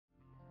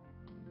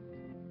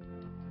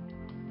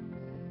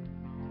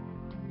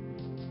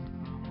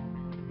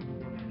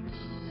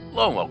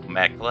Hello and welcome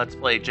back to Let's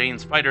Play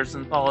Jane's Fighters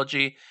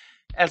Anthology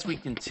as we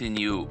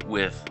continue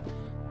with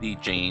the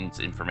Jane's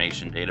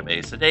Information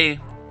Database. Today,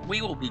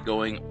 we will be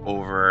going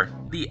over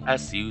the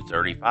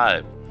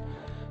Su-35.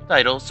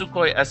 Title,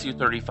 Sukhoi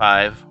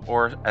Su-35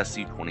 or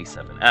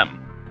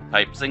Su-27M.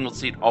 Type,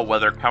 single-seat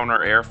all-weather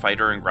counter-air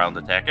fighter and ground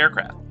attack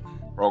aircraft.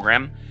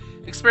 Program,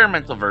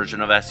 experimental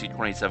version of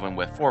Su-27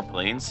 with 4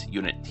 planes.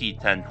 Unit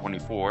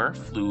T-1024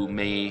 flew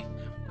May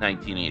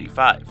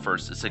 1985.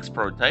 First to 6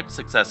 prototypes,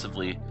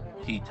 successively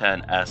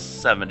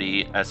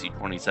T-10S-70,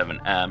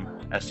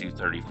 Su-27M,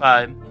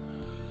 Su-35,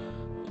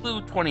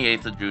 flew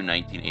 28th of June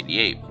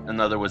 1988.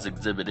 Another was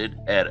exhibited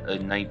at a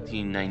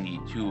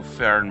 1992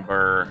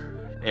 Farnborough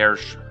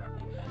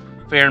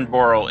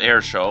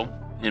Air Show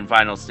in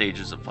final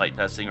stages of flight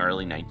testing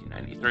early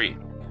 1993.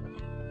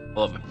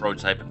 11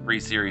 prototype and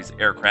pre-series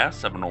aircraft,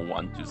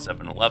 701 to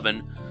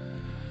 711,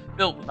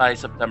 built by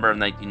September of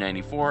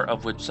 1994,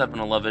 of which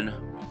 711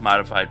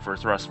 modified for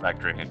thrust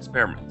vectoring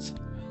experiments.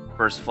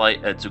 First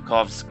flight at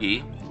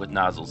Zhukovsky with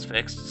nozzles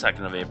fixed,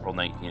 2nd of April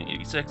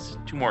 1986.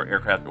 2 more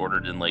aircraft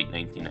ordered in late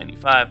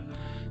 1995,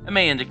 and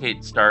may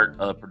indicate start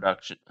of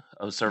production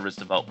of service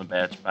development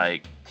batch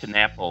by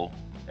Knapel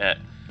at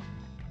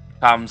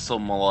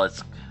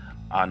Komsomolsk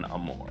on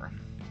Amur.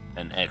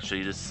 And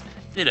actually, this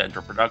did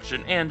enter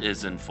production and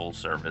is in full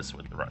service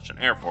with the Russian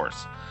Air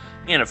Force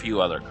and a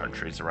few other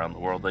countries around the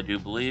world, I do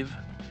believe.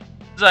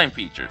 Design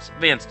features: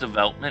 advanced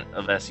development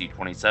of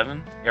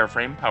Su-27,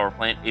 airframe, power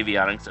plant,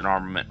 avionics, and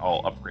armament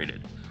all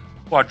upgraded.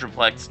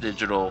 Quadruplex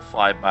digital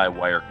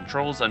fly-by-wire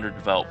controls under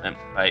development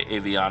by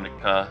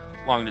Avionica,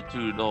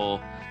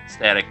 longitudinal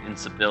static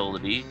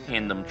instability,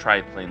 tandem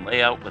triplane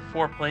layout with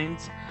 4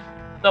 planes,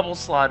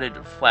 double-slotted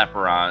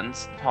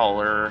flaperons,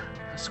 taller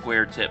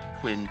square-tip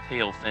twin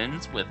tail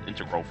fins with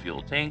integral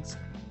fuel tanks,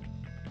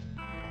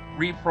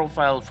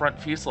 reprofiled front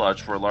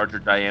fuselage for a larger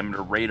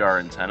diameter radar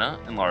antenna,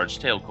 enlarged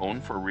tail cone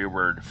for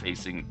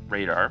rearward-facing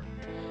radar,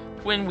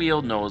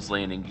 twin-wheel nose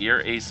landing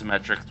gear,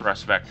 asymmetric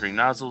thrust vectoring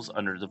nozzles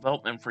under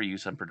development for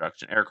use on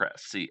production aircraft.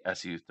 See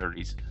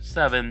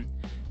Su-37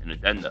 in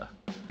addenda.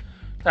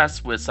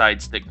 Tests with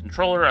side stick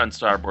controller on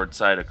starboard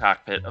side of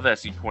cockpit of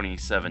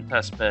Su-27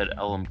 testbed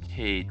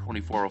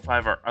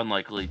LMK-2405 are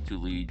unlikely to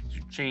lead to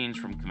change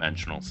from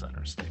conventional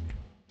center stick.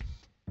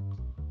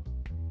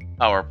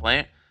 Power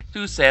plant: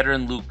 2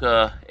 Saturn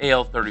Luca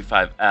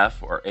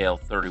AL-35F or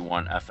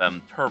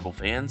AL-31FM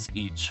turbofans,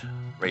 each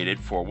rated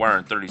for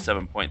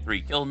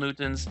 137.3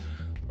 kilonewtons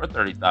or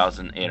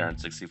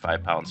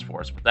 30,865 pounds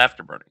force with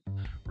afterburning.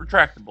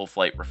 Retractable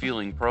flight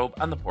refueling probe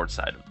on the port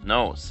side of the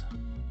nose.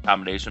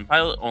 Accommodation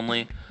pilot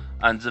only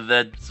on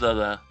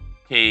Zvezda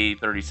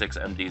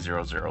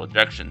K36MD00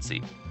 ejection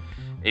seat.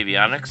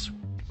 Avionics: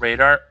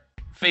 radar,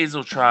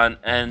 Phasotron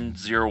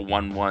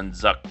N011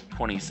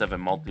 Zuk-27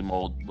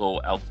 multimode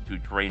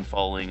low-altitude terrain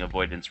falling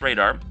avoidance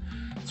radar.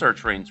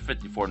 Search range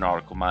 54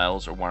 nautical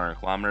miles or 100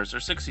 kilometers or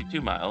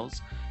 62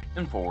 miles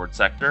in forward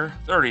sector,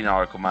 30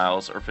 nautical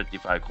miles or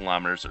 55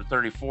 kilometers or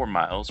 34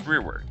 miles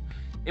rearward.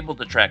 Able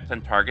to track 10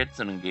 targets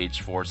and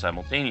engage 4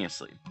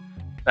 simultaneously.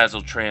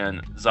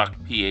 Phasotron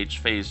Zuk-PH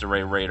phased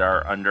array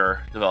radar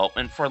under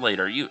development for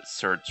later use.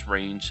 Search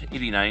range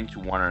 89 to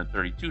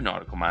 132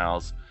 nautical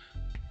miles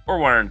or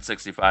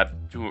 165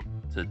 to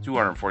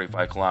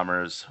 245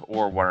 kilometers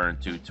or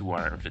 102 to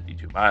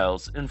 152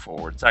 miles in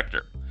forward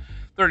sector.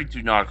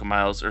 32 nautical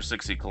miles or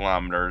 60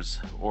 kilometers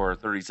or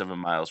 37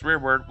 miles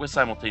rearward with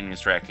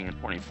simultaneous tracking of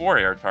 24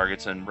 air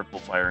targets and ripple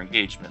fire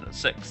engagement of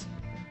 6.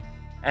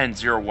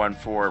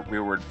 N014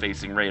 rearward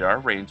facing radar,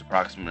 range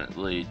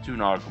approximately 2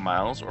 nautical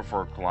miles or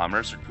 4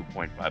 kilometers or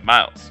 2.5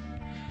 miles.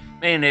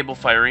 May enable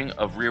firing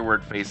of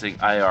rearward facing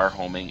IR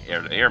homing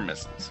air-to-air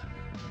missiles.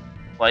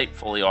 Flight: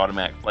 fully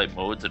automatic flight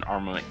modes and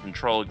armament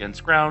control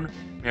against ground,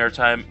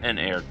 maritime, and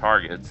air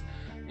targets,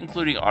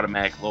 including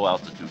automatic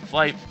low-altitude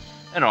flight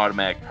and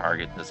automatic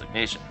target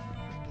designation.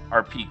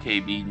 Our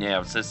PKB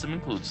nav system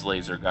includes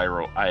laser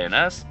gyro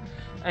INS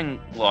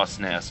and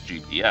GLONASS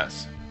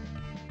GPS.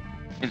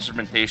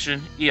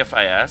 Instrumentation: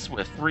 EFIS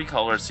with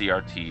 3-color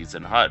CRTs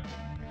and HUD.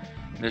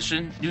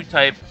 Mission: new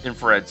type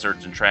infrared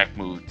search and track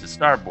move to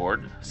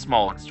starboard,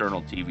 small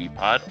external TV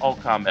pod, all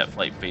combat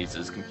flight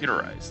phases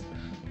computerized.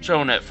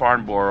 Shown at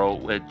Farnborough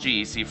with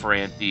GEC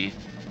Ferranti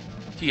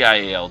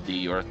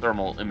TIALD or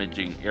Thermal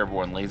Imaging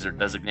Airborne Laser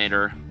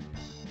Designator.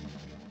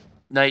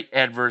 Night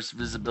adverse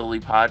visibility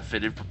pod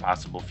fitted for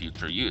possible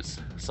future use.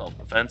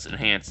 Self-defense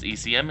enhanced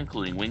ECM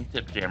including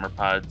wingtip jammer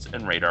pods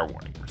and radar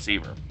warning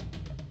receiver.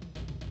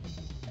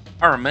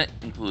 Armament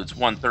includes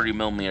one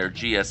 30mm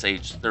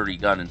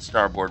GSH-30 gun and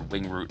starboard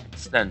wing root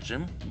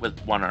extension with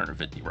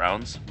 150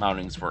 rounds,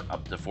 mountings for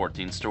up to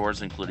 14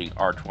 stores including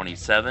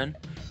R27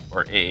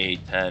 or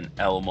AA-10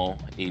 Alamo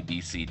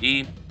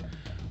ABCD,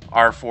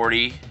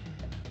 R40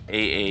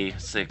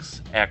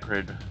 AA-6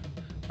 Acrid,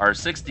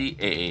 R60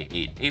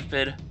 AA-8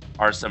 Aphid,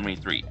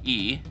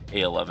 R73E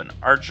A-11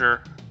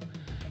 Archer,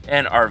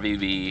 and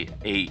RVV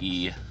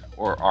AE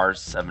or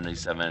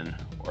R77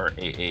 or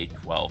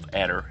AA-12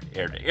 Adder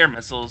air-to-air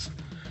missiles,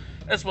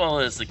 as well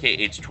as the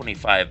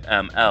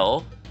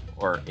KH-25ML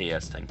or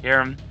AS-10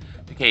 Garand,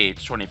 the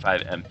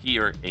KH-25MP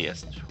or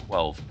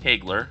AS-12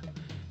 Kegler,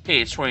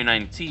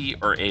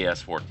 KH-29T or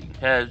AS-14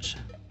 Kedge,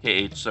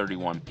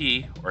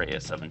 KH-31P or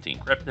AS-17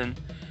 Krypton,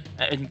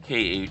 and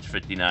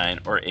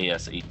KH-59 or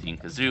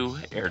AS-18 Kazoo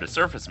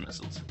air-to-surface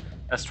missiles,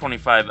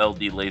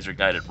 S-25LD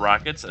laser-guided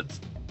rockets,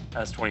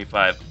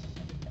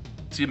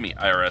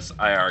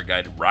 IRS-IR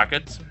guided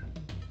rockets,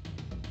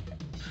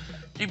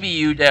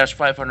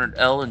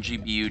 GBU-500L and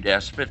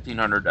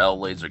GBU-1500L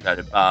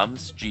laser-guided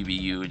bombs,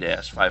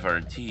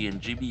 GBU-500T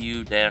and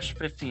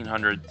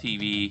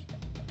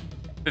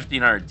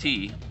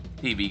GBU-1500T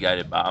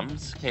TV-guided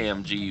bombs,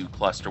 KMGU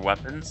cluster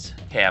weapons,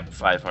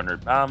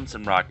 CAB-500 bombs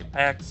and rocket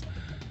packs,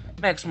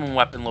 maximum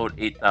weapon load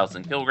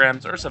 8,000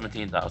 kilograms or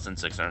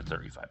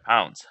 17,635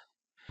 pounds.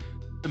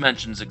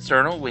 Dimensions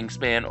external,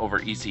 wingspan over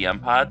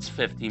ECM pods,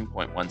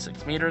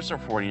 15.16 meters or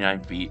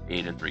 49 feet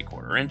 8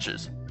 3/4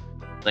 inches.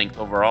 Length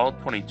overall,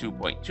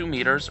 22.2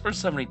 meters or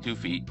 72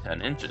 feet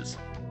 10 inches.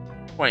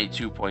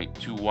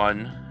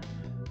 22.21.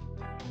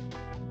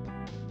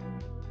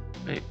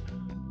 Wait.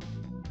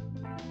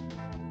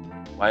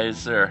 Why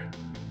is there...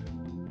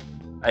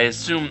 I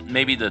assume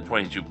maybe the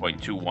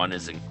 22.21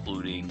 is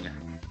including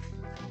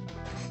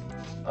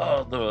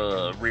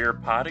the rear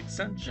pod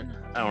extension?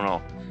 I don't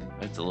know.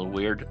 It's a little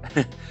weird.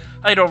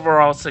 Height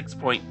overall,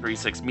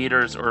 6.36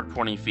 meters or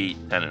 20 feet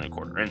 10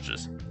 1/4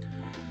 inches.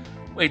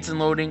 Weights and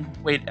loading.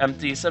 Weight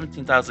empty,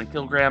 17,000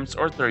 kilograms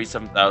or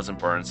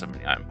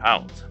 37,479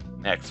 pounds.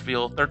 Max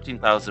fuel,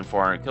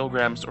 13,400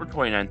 kilograms or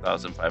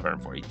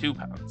 29,542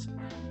 pounds.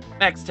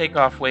 Max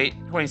takeoff weight,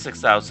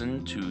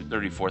 26,000 to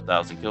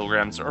 34,000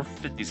 kilograms or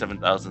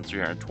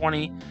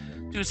 57,320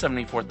 to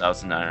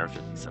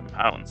 74,957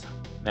 pounds.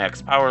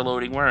 Max power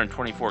loading,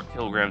 124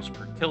 kilograms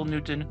per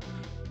kilonewton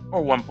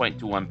or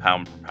 1.21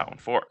 pound per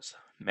pound force.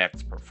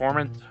 Max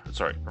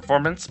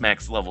performance,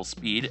 max level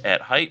speed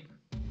at height,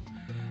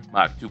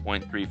 Mach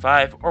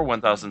 2.35 or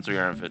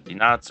 1,350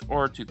 knots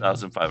or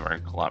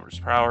 2,500 kilometers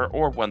per hour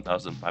or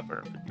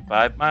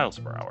 1,555 miles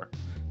per hour.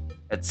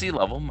 At sea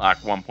level, Mach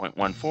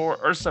 1.14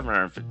 or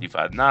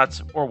 755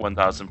 knots or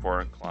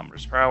 1,400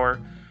 kilometers per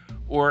hour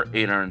or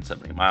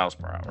 870 miles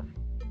per hour.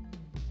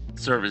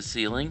 Service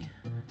ceiling,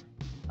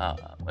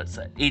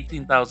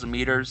 18,000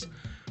 meters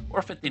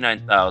or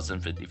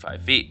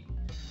 59,055 feet.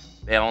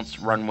 Balanced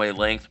runway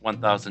length,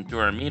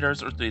 1,200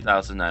 meters or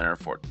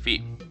 3,940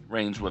 feet.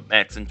 Range with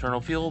max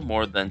internal fuel,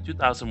 more than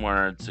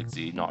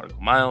 2,160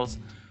 nautical miles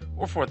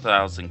or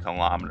 4,000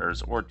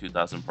 kilometers or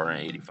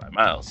 2,485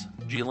 miles.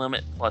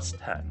 G-limit plus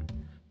 10.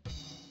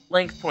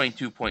 Length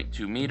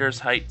 22.2 meters,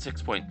 height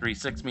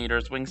 6.36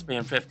 meters,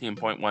 wingspan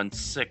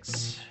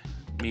 15.16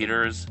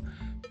 meters,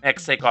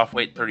 max takeoff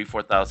weight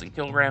 34,000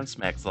 kilograms,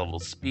 max level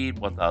speed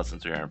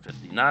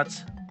 1,350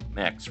 knots,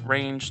 max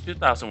range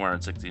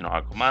 2,160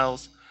 nautical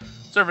miles,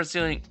 service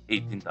ceiling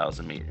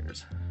 18,000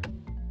 meters.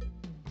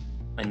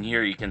 And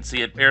here you can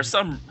see it bears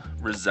some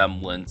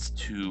resemblance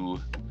to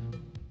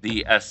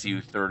the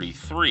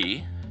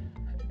Su-33,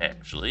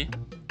 actually,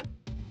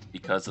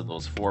 because of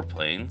those four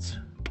planes.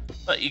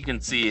 But you can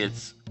see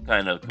it's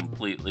kind of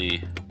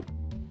completely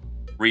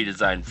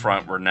redesigned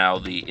front, where now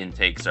the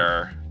intakes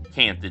are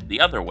canted the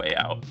other way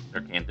out.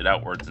 They're canted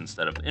outwards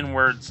instead of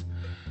inwards.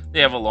 They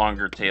have a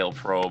longer tail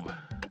probe.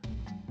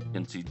 You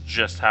can see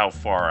just how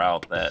far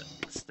out that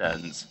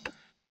extends,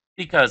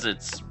 because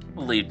it's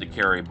believed to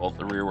carry both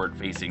the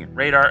rearward-facing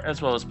radar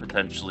as well as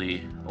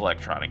potentially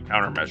electronic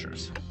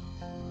countermeasures.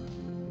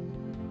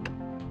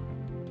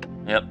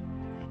 Yep,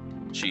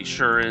 she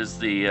sure is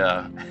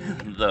the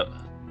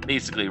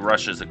basically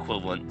Russia's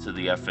equivalent to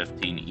the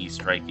F-15E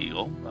Strike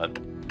Eagle. But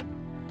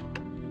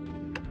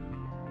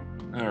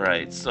all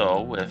right,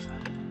 so with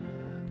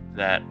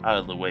that out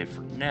of the way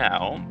for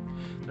now,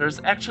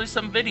 there's actually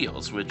some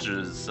videos, which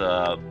is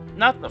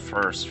not the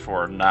first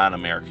for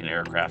non-American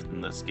aircraft in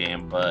this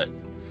game, but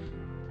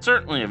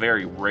certainly a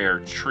very rare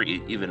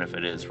treat, even if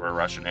it is for a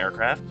Russian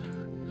aircraft.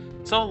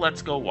 So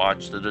let's go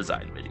watch the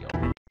design video.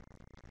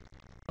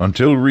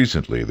 Until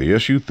recently, the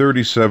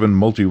Su-37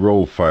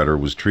 multi-role fighter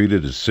was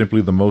treated as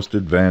simply the most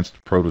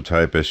advanced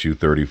prototype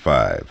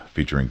Su-35,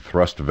 featuring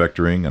thrust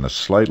vectoring and a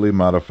slightly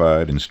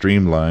modified and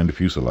streamlined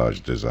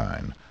fuselage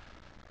design.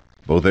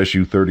 Both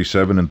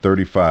Su-37 and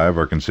 35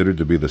 are considered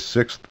to be the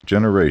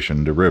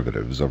sixth-generation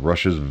derivatives of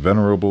Russia's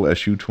venerable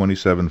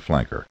Su-27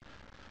 Flanker.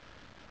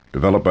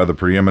 Developed by the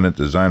preeminent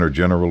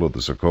designer-general of the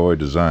Sukhoi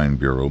Design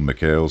Bureau,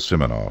 Mikhail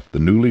Simonov, the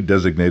newly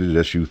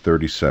designated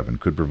Su-37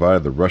 could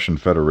provide the Russian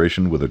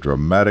Federation with a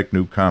dramatic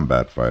new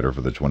combat fighter for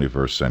the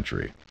 21st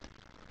century.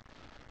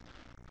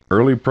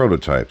 Early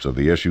prototypes of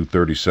the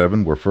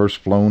Su-37 were first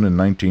flown in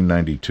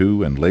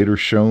 1992 and later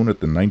shown at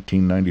the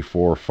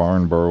 1994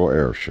 Farnborough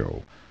Air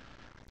Show.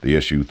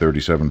 The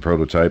Su-37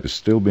 prototype is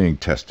still being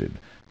tested,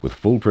 with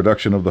full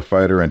production of the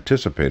fighter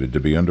anticipated to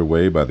be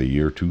underway by the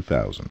year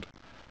 2000.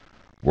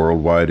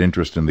 Worldwide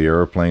interest in the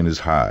airplane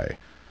is high,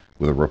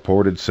 with a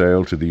reported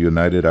sale to the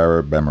United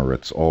Arab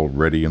Emirates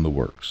already in the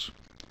works.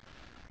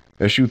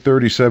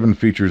 Su-37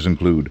 features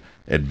include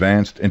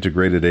advanced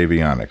integrated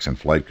avionics and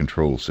flight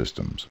control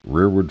systems,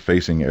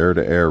 rearward-facing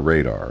air-to-air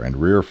radar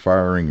and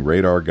rear-firing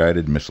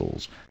radar-guided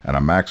missiles, and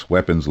a max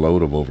weapons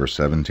load of over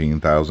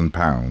 17,000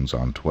 pounds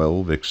on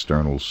 12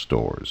 external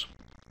stores.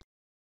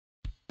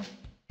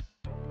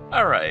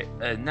 Alright,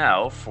 and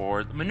now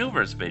for the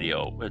maneuvers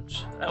video,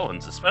 which that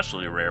one's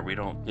especially rare. We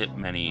don't get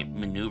many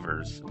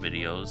maneuvers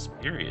videos,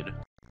 period.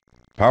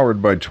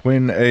 Powered by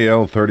twin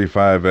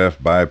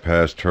AL-35F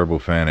bypass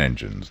turbofan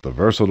engines, the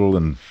versatile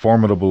and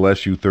formidable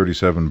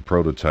Su-37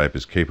 prototype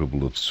is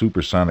capable of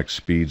supersonic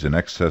speeds in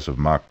excess of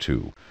Mach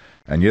 2,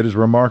 and yet is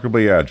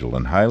remarkably agile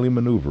and highly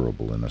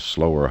maneuverable in a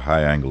slower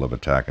high angle of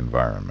attack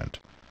environment.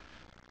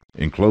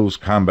 In close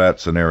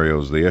combat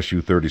scenarios, the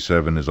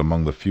Su-37 is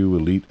among the few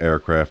elite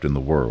aircraft in the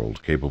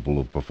world capable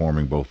of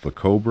performing both the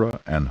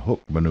Cobra and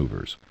Hook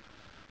maneuvers.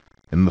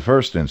 In the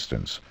first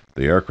instance,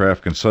 the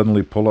aircraft can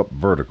suddenly pull up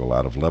vertical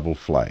out of level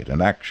flight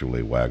and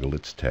actually waggle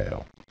its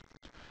tail.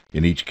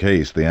 In each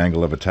case, the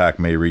angle of attack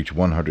may reach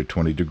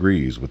 120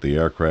 degrees, with the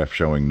aircraft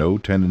showing no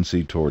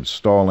tendency towards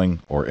stalling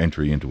or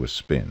entry into a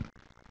spin.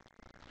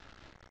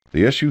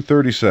 The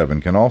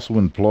Su-37 can also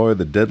employ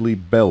the deadly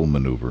bell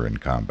maneuver in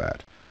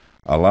combat,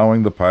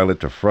 allowing the pilot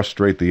to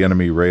frustrate the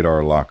enemy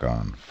radar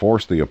lock-on,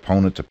 force the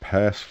opponent to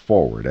pass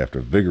forward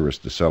after vigorous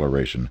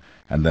deceleration,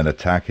 and then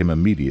attack him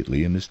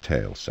immediately in his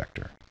tail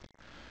sector.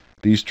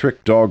 These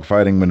trick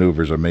dogfighting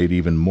maneuvers are made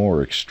even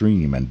more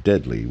extreme and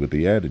deadly with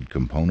the added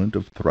component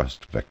of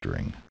thrust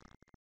vectoring.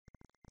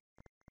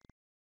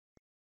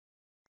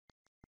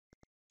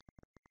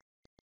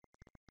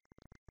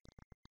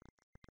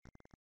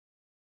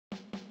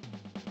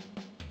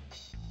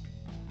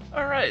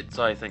 Alright,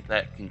 so I think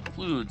that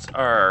concludes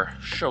our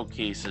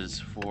showcases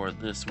for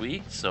this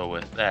week. So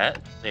with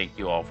that, thank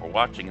you all for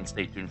watching and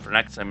stay tuned for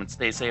next time and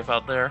stay safe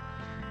out there,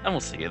 and we'll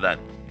see you then.